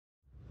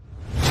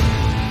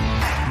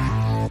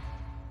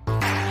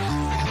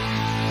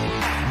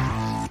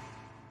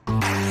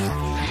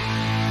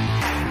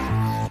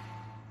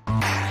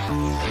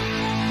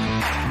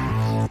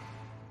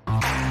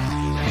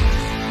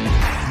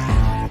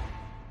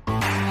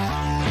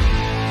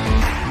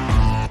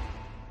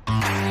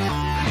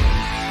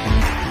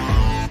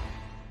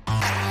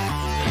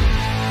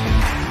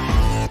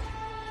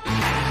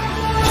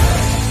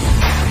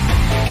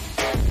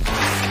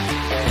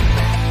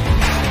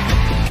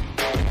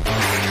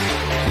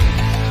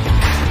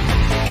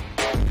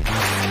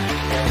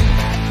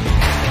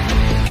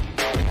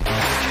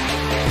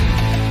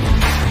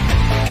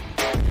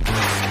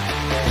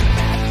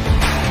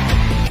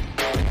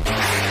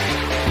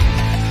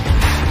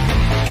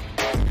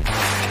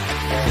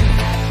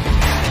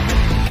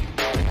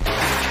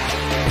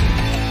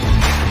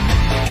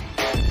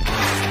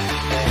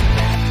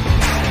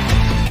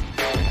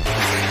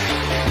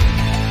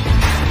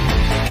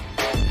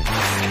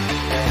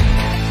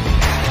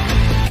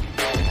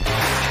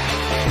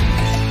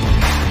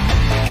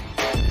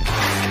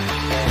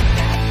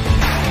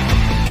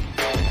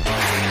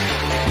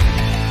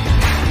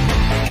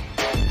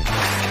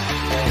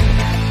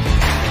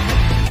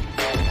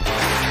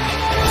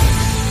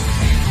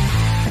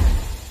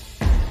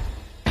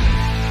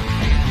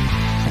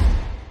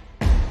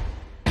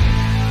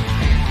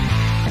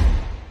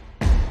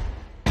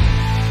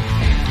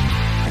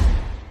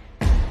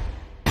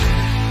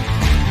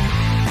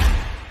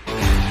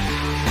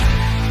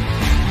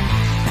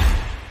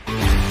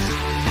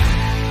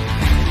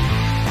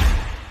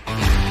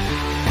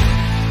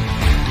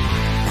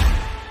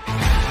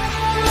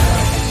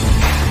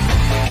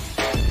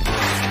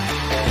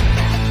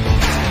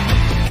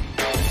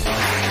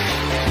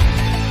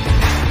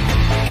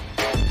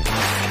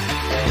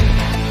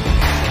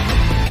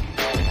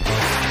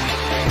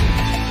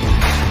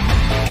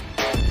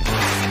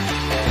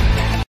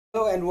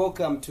and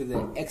welcome to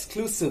the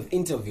exclusive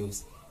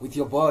interviews with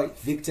your boy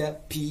Victor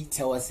P.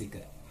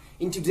 Tawasika.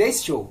 In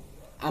today's show,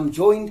 I'm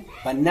joined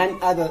by none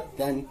other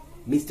than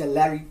Mr.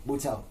 Larry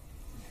Butau.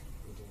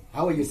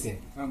 How are you, sir?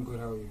 I'm good,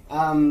 how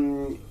are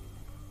you?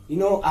 You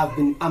know, I've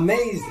been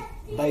amazed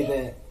by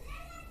the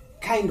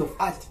kind of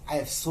art I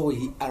have saw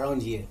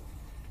around here.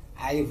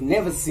 I have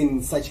never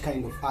seen such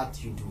kind of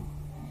art you do.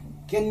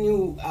 Can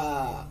you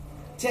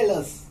tell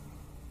us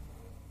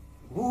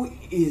who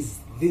is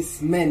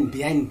this man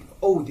behind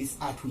all this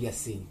art we are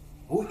seeing?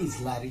 Who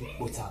is Larry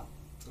Butau?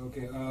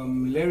 Okay,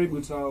 Larry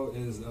Butau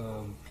is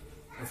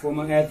a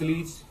former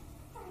athlete.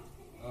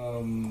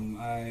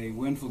 I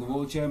went for the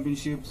World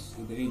Championships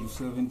at the age of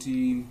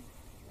 17,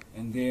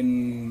 and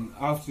then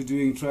after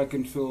doing track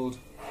and field,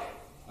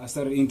 I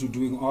started into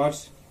doing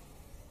art.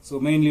 So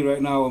mainly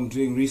right now I'm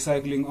doing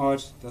recycling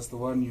art. That's the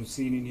one you've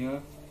seen in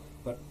here.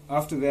 But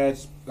after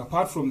that,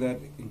 apart from that,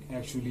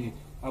 actually,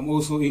 I'm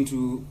also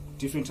into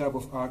different type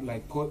of art,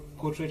 like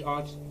portrait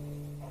art.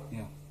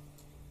 Yeah.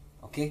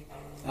 Okay.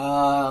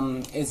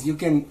 As you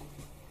can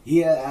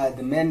hear,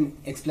 the man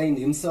explained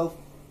himself.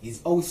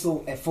 He's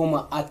also a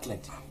former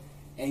athlete,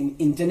 an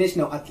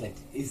international athlete,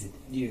 is it?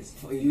 Yes.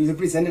 You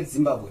represented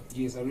Zimbabwe.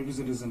 Yes, I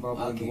represented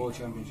Zimbabwe in the World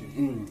Championships.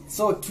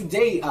 So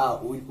today,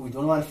 we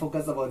don't want to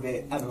focus about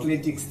the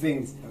athletics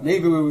things.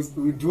 Maybe we'll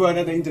do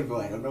another interview,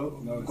 I don't know,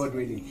 No, God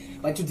willing.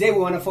 But today we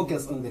want to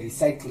focus on the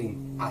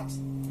recycling art.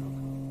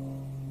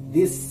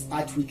 This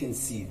art we can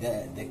see,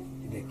 the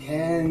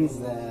cans,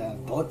 the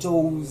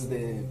bottles,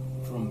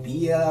 from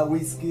beer,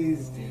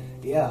 whiskeys.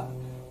 Yeah.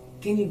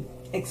 Can you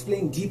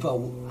explain deeper,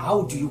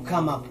 how do you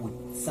come up with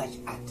such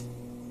art?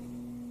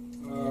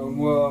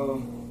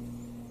 Well,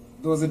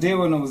 there was a day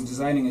when I was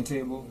designing a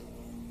table.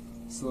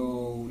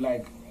 So,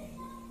 like,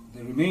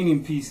 the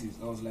remaining pieces,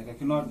 I was like, I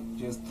cannot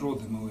just throw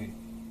them away.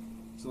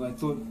 So I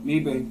thought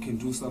maybe I can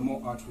do some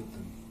more art with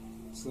them.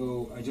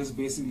 So I just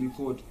basically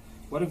thought,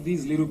 what if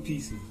these little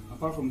pieces,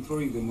 apart from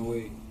throwing them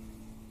away,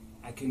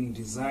 I can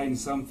design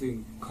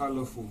something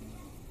colorful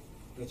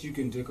that you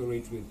can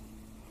decorate with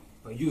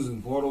by using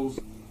bottles,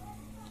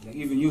 like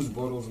even use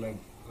bottles like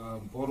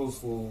bottles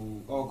for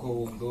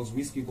alcohol, those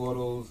whiskey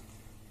bottles,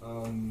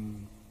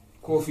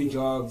 coffee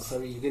jugs.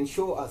 Sorry, you can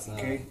show us now.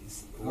 Okay.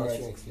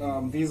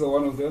 Right. These are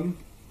one of them.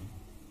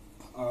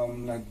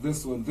 Like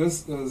this one.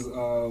 This is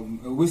a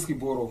whiskey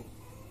bottle.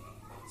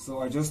 So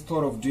I just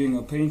thought of doing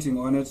a painting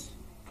on it.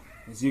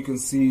 As you can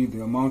see,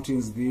 there are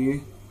mountains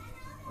there.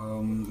 A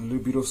little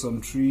bit of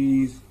some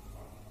trees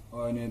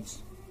on it.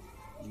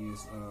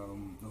 Yes,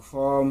 a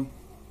farm.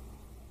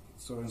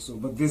 So and so.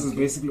 But this is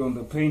basically on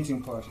the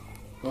painting part.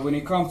 But when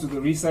it comes to the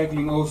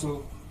recycling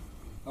also,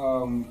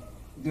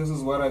 this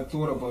is what I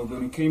thought about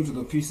when it came to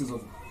the pieces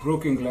of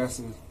broken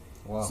glasses.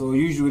 Wow. So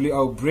usually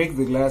I'll break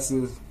the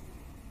glasses,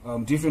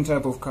 different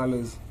type of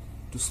colors,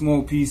 to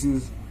small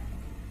pieces,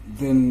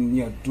 then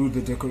do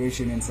the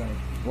decoration inside.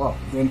 Wow.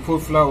 Then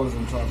put flowers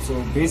on top.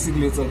 So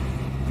basically it's a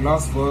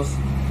glass first,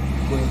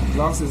 with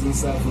glasses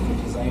inside for the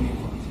designing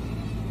part.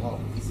 Wow,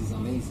 this is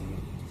amazing.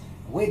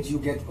 Where do you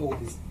get all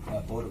these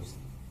bottles?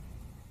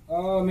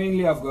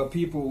 Mainly I've got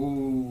people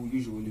who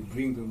usually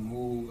bring them,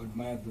 who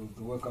admire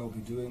the work I'll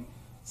be doing.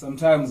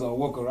 Sometimes I'll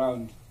walk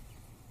around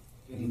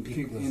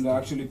and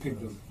actually pick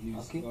them.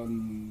 Yes, okay.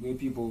 On where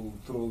people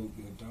throw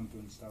their dump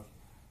and stuff.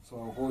 So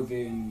I'll go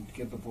there and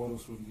get the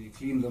bottles from there,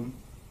 clean them,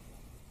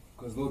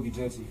 because they'll be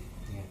dirty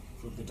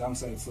from the dump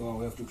site. So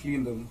I'll have to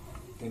clean them,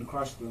 then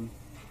crush them.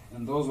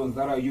 And those ones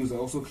that I use, I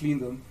also clean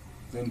them,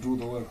 then do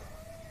the work.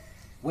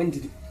 When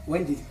did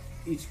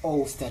it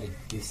all started,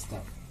 this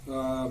stuff?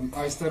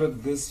 I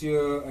started this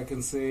year, I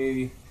can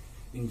say,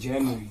 in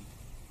January.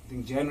 I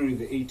think January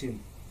the 18th.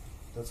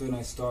 That's when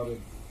I started,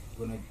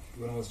 when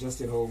I was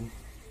just at home,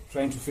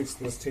 trying to fix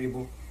this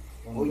table.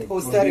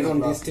 Started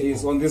on this table?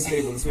 Yes, on this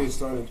table, that's where it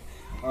started.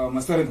 I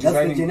started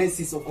designing... That's the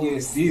genesis of all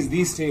this? Yes,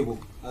 these table.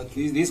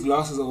 Okay. These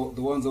glasses are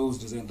the ones I was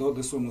designing, though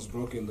this one was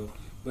broken though.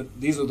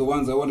 But these are the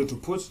ones I wanted to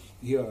put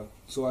here.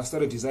 So I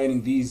started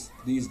designing these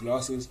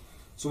glasses.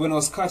 So when I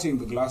was cutting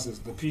the glasses,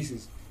 the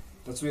pieces,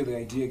 that's where the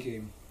idea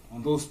came.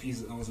 On those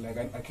pieces, I was like,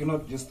 I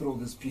cannot just throw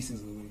these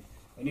pieces away.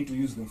 I need to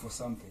use them for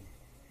something.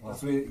 Wow.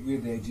 That's where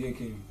the idea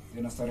came.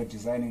 Then I started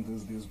designing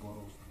these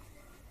bottles.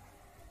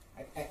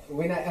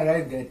 When I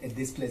arrived at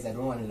this place, I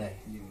don't want to lie.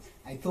 Yes.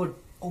 I thought,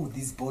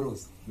 these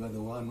bottles, you are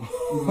the one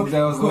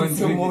that was the one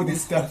doing all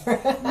this stuff.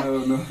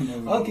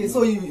 No. Okay,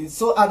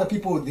 so other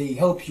people, they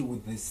help you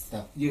with this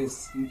stuff?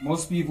 Yes,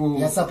 most people...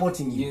 They're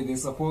supporting you? Yeah, they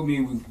support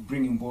me with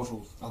bringing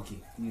bottles. Okay.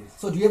 Yes.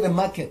 So do you have a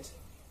market?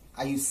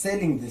 Are you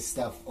selling this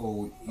stuff,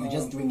 or you're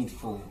just doing it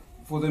for...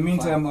 For the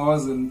meantime, I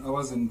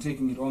wasn't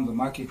taking it on the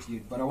market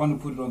yet, but I want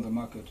to put it on the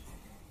market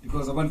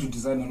because I want to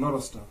design a lot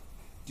of stuff,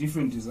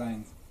 different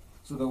designs,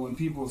 so that when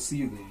people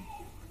see them,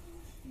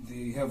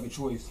 they have a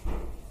choice.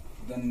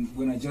 Then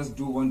when I just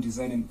do one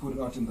design and put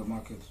it out in the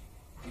market,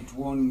 it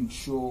won't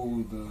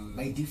show the...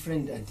 By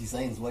different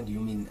designs, what do you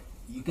mean?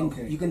 You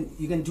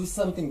can do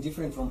something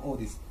different from all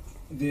this.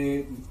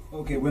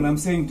 When I'm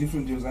saying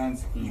different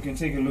designs, you can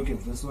take a look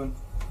at this one.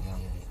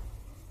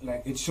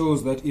 like it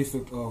shows that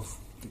effect of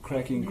the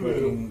cracking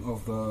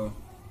of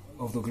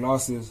the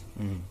glasses.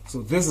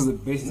 So this is a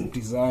basic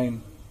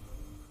design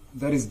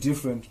that is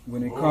different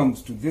when it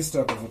comes to this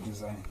type of a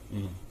design.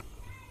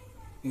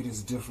 It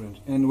is different.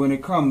 And when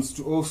it comes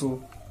to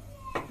also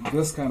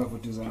this kind of a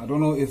design, I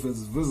don't know if it's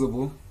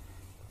visible.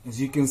 As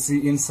you can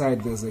see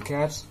inside there's a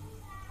cat.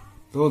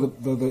 Though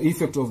the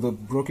effect of the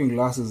broken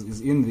glasses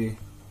is in there,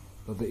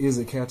 but there is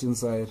a cat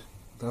inside.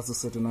 That's a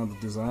certain other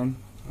design.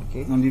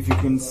 Okay. And if you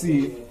can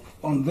see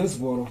on this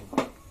bottle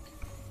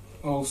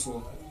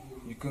also,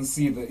 you can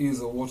see there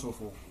is a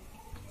waterfall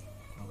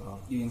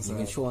inside. You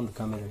can show on the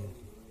camera.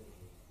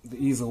 There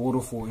is a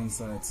waterfall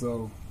inside.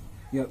 So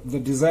yeah, the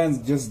designs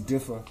just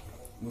differ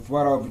with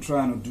what I'll be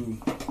trying to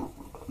do.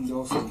 And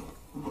also,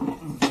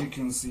 as you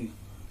can see,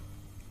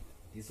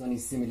 This one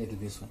is similar to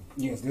this one.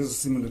 yes, this is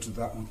similar to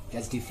that one.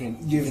 That's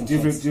different. Yes,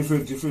 shapes.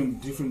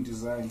 different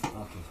design.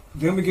 Okay.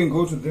 Then we can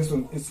go to this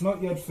one. It's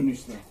not yet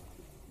finished though.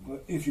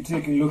 But if you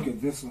take a look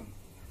at this one.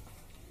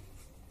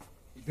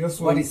 This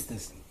one, What is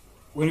this?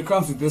 when it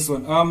comes to this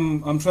one,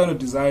 I'm trying to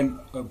design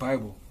a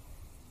Bible.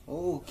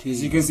 Okay.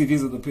 As you can see,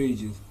 these are the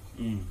pages.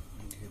 Mm.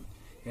 Okay.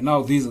 And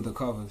now these are the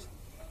covers.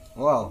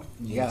 Wow.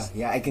 Yes.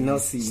 Yeah, I can now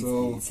see.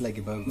 So- it's like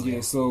a Bible.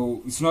 Yeah,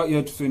 so it's not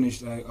yet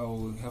finished. I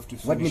will have to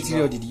finish. What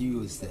material now. did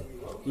you use there?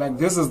 Like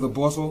this is the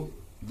bottle.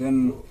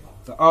 Then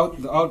the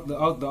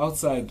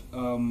outside.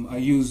 I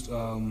used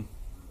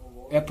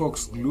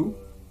epox glue.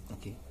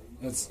 Okay.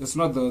 It's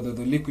not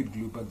the liquid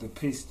glue, but the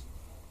paste.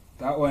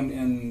 That one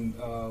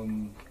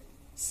and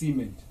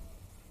cement.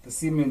 The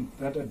cement,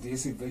 that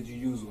adhesive that you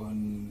use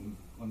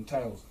on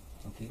tiles.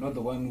 Okay. Not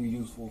the one we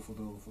use for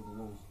the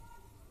walls.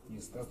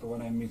 Yes, that's the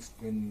one I mixed,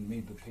 then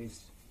made the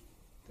paste.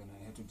 Then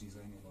I had to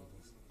design it like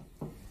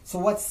this. So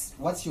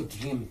what's your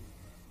dream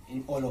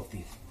in all of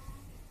this?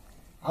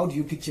 How do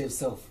you picture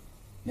yourself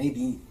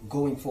maybe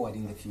going forward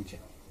in the future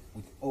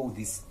with all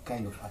this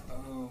kind of art?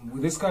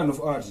 With this kind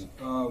of art,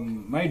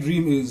 my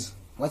dream is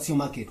What's your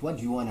market? What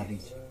do you want to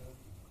reach?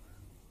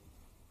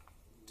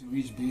 to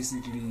reach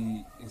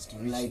basically is to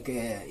reach. Like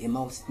a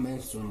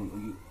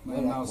milestone. My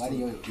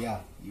milestone.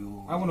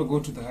 You. I want to go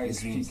to the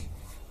highest dreams. peak,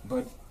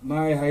 but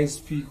my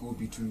highest peak will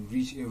be to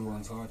reach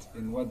everyone's heart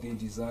and what they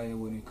desire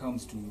when it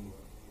comes to,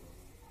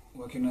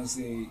 what can I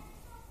say,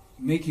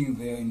 making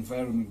their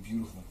environment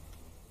beautiful.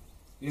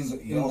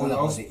 You're all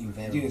about the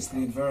environment. Yes, the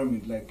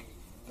environment, like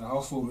the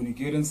household. When you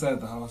get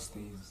inside the house,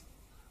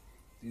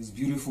 there's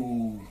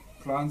beautiful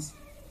plants.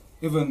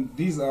 Even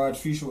these are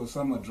artificial,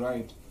 some are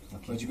dried,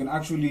 Okay. but you can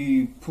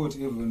actually put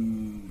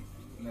even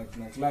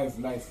like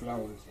live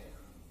flowers.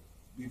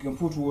 You can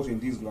put water in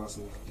these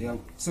glasses. There are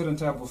certain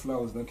type of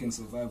flowers that can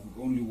survive with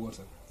only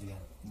water. Yeah.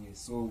 Yes,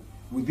 so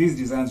with these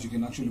designs, you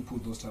can actually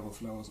put those type of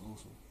flowers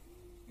also.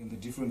 In the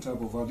different type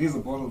of, these are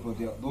bottles, but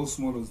there are those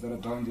small ones that are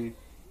down there,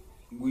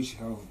 which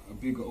have a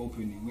bigger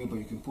opening, whereby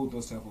you can put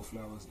those type of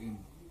flowers in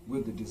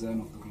with the design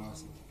of the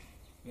glasses.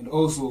 And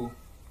also,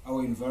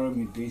 our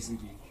environment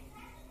basically.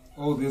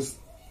 All this,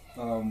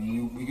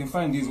 we can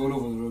find these all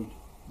over the road.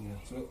 Yeah.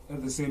 So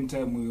at the same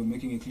time, we are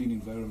making a clean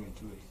environment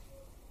to it.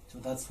 So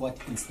that's what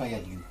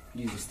inspired you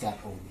to start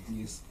all this.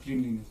 Yes,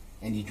 cleanliness.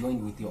 And you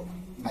joined with your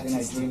And then I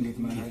artistic joined with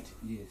my gift. art.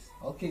 Yes.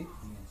 Okay.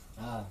 Yes.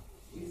 Ah,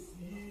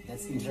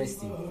 that's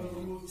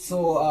interesting.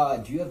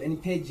 So, do you have any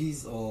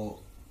pages or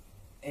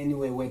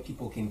anywhere where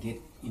people can get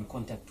in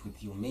contact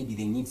with you? Maybe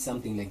they need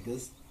something like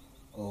this,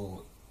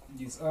 or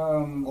Yes.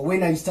 or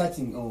when are you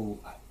starting? Or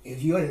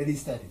have you already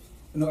started?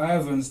 No, I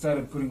haven't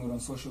started putting it on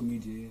social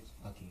media yet.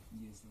 Okay.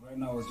 Yes. Right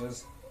now,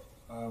 it's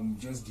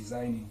just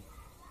designing,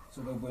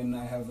 so that when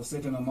I have a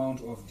certain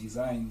amount of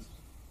designs,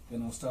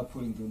 then I'll start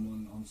putting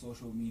them on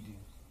social media.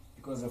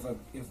 Because if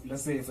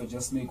let's say if I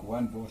just make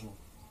one bottle,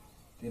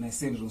 then I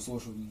send it on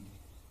social media,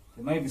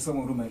 there might be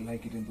someone who might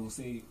like it and they'll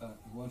say,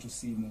 we want to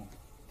see more.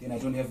 Then I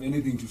don't have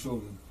anything to show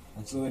them.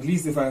 Okay. So at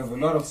least if I have a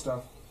lot of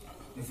stuff,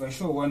 if I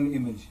show one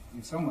image,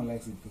 if someone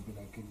likes it, they'll be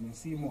like, can you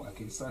see more? I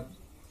can start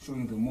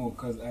showing them more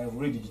because I have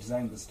already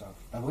designed the stuff.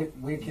 But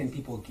where can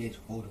people get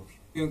hold of you?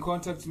 You can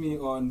contact me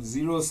on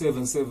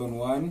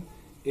 0771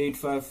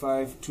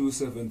 855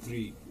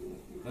 273.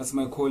 That's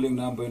my calling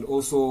number, and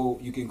also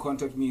you can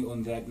contact me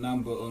on that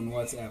number on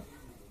WhatsApp.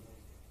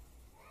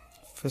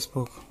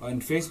 Facebook.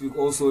 On Facebook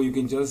also you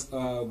can just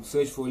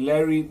search for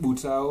Larry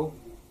Butau,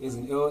 as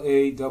in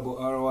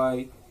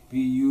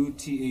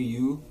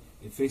LARRYBUTAU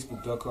at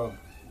facebook.com.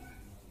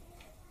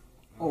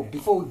 Oh,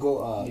 before we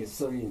go, Yes.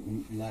 sorry,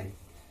 Larry.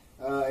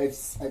 I've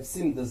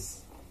seen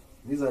this.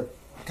 These are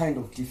kind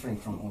of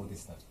different from all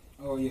this stuff.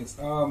 Oh yes.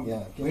 Yeah. Can you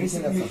tell us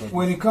Basically, about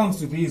when this? it comes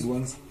to these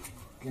ones,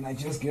 can I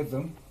just get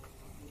them?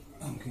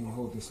 Can you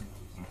hold this one?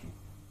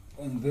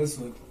 And this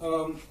one.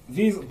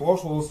 These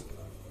bottles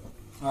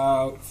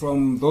are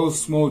from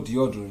those small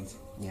deodorants.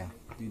 Yeah.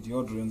 The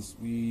deodorants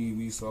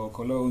we sell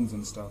colognes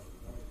and stuff.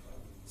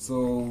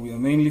 So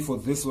mainly for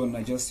this one,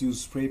 I just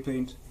use spray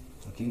paint.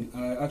 Okay.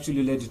 I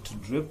actually let it to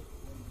drip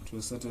to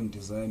a certain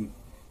design,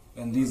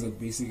 and these are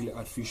basically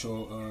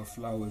artificial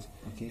flowers.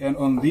 Okay. And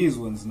on these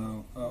ones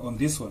now, on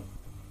this one,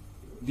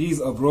 these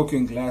are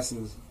broken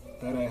glasses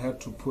that I had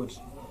to put.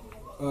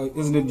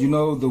 Isn't it? You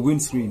know the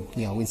windscreen?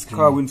 Yeah, windscreen.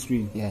 Car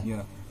windscreen. Yeah.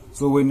 Yeah.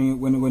 So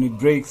when it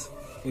breaks,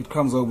 it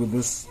comes out with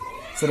this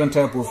certain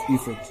type of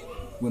effect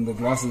when the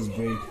glasses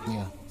break.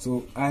 Yeah.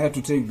 So I had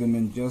to take them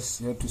and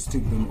just had to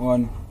stick them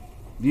on.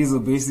 These are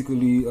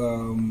basically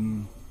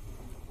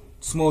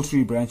small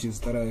tree branches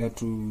that I had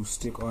to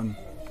stick on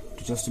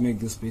just to make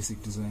this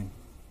basic design.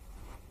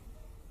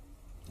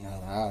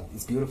 Yeah,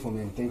 it's beautiful,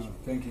 man. Thank you.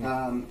 Thank you.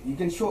 You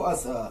can show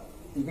us.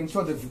 You can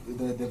show the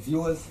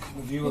viewers.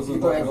 The viewers the of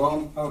people the at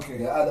home. Okay.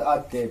 The other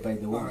art there by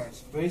the way.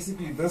 Alright.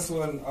 Basically, this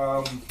one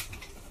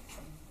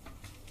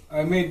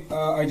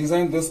I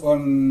designed this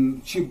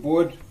on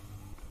chipboard.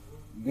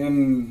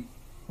 Then,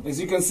 as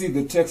you can see,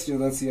 the texture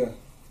that's here,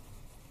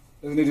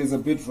 isn't it? Is a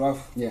bit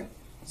rough. Yeah.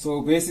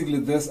 So basically,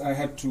 this I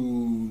had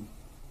to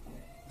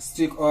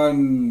stick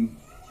on.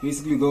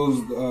 Basically,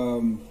 those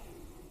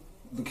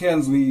the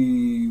cans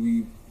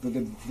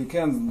the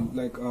cans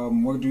like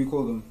what do we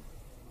call them?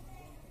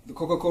 The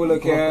Coca-Cola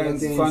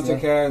cans, Fanta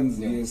cans,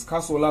 yeah. Yes,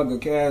 Castle Lager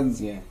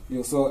cans. Yeah.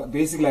 So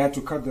basically, I had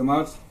to cut them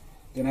out,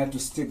 then I had to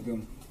stick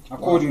them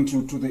according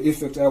to the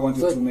effect I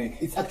wanted to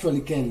make. It's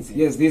actually cans.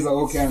 Yes, these are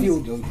all cans.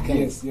 Filled with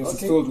cans. Yes, Okay.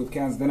 it's filled with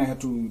cans. Then I had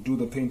to do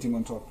the painting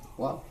on top.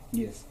 Wow.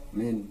 Yes.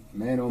 Man,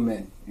 oh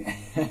man.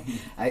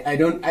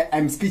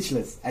 I'm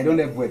speechless. I don't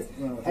have words.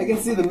 No, I can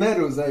see the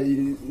medals.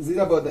 Is it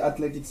about the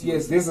athletics?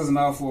 Yes, this is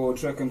now for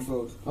track and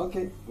field.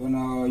 Okay. When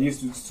I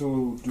used to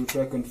still do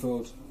track and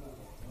field.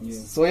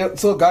 Yes.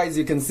 So guys,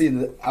 you can see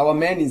that our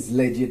man is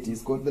legit.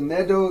 He's got the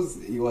medals.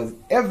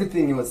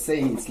 Everything he was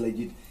saying is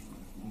legit.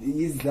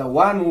 He's the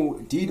one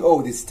who did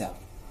all this stuff.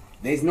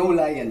 There's no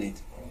lie in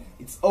it.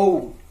 It's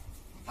all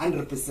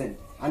 100%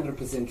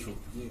 true.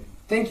 Yeah.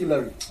 Thank you,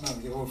 Larry, No,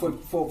 you're welcome.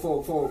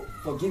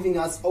 for giving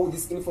us all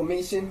this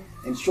information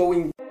and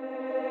showing